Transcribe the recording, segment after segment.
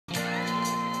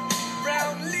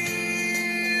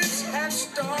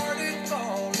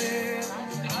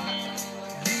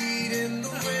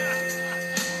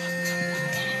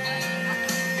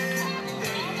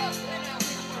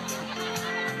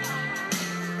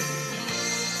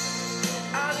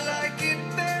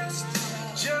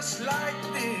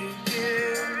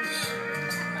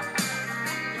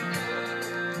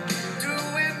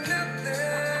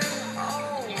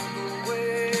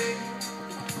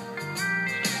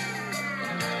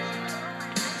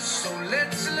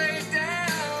Let's lay down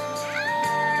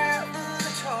in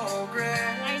the tall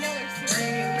grass. I know they're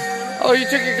super. Oh, you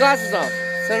took your glasses off.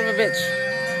 Son of a bitch.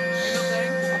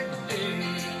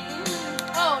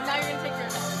 Oh, now you're gonna take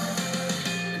yours off.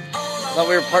 I thought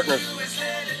we were partners.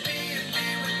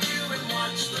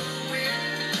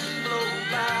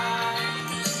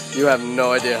 You have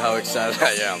no idea how excited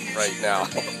I am right now.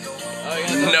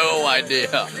 No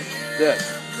idea. Yeah,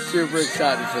 super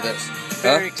excited for this.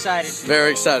 Very excited.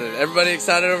 Very excited. Everybody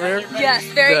excited over here? Yes,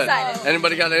 very Good. excited.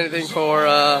 Anybody got anything for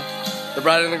the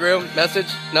bride and the groom? Message?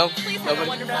 No? Please have Nobody? a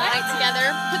wonderful night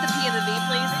together. Put the P in the V,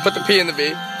 please. Put the P in the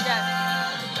V. Yes.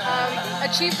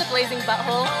 Achieve the blazing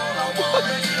butthole.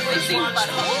 Blazing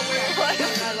butthole.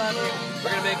 I love you. We're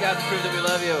gonna make out to prove that we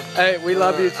love you. Hey, we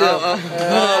love you too. Go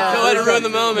ahead and ruin the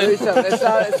moment.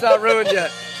 It's not ruined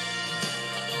yet.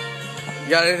 You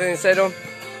got anything to say to him?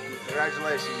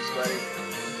 Congratulations, buddy.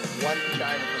 One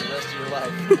vagina for the rest of your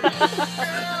life.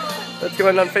 That's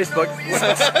going on Facebook.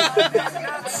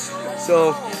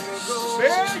 So,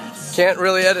 can't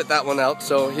really edit that one out,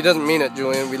 so he doesn't mean it,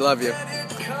 Julian. We love you.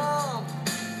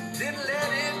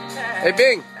 Hey,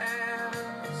 Bing.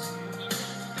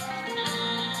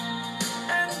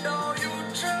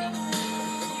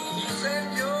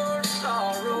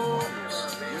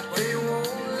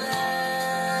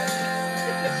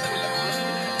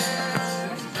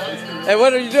 Hey,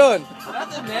 what are you doing?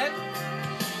 Nothing, man.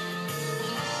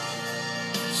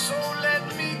 So let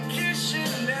me kiss you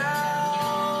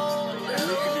now.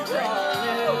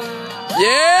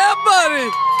 Yeah, buddy.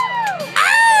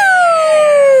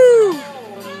 Ow!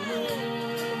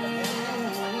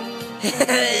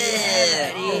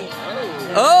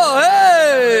 Oh,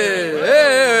 hey,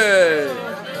 hey.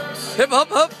 Hip hop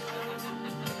hop.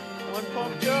 One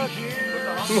pump jug.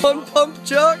 One pump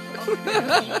chuck.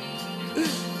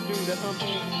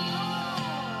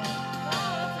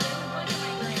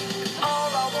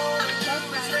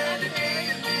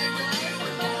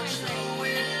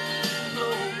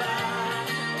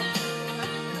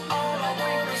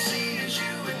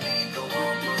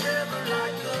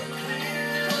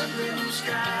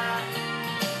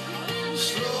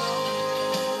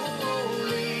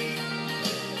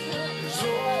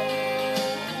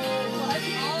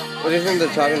 What do you think they're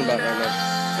talking about right now?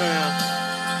 I don't know.